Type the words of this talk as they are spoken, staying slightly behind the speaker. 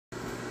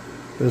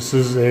This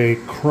is a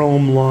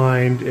chrome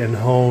lined and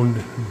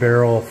honed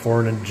barrel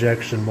for an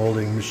injection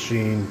molding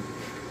machine,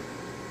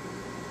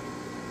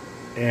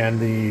 and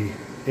the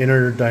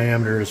inner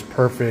diameter is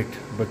perfect,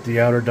 but the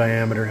outer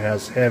diameter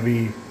has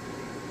heavy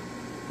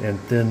and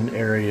thin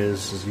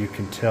areas, as you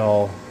can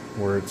tell,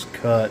 where it's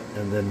cut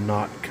and then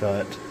not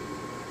cut.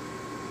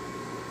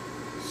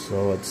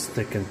 So it's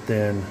thick and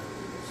thin,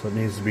 so it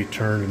needs to be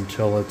turned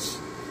until it's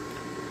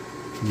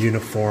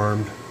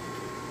uniformed.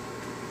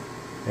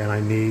 And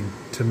I need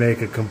to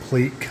make a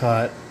complete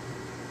cut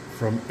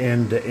from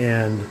end to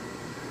end,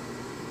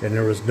 and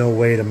there was no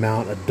way to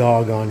mount a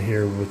dog on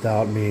here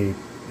without me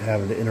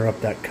having to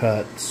interrupt that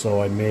cut,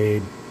 so I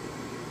made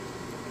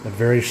a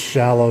very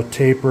shallow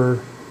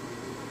taper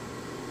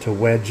to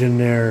wedge in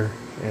there,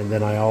 and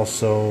then I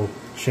also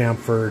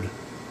chamfered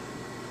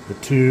the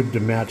tube to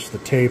match the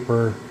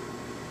taper.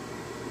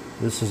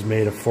 This is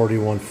made of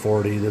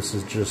 4140. This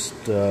is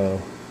just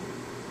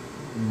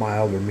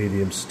mild or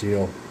medium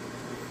steel.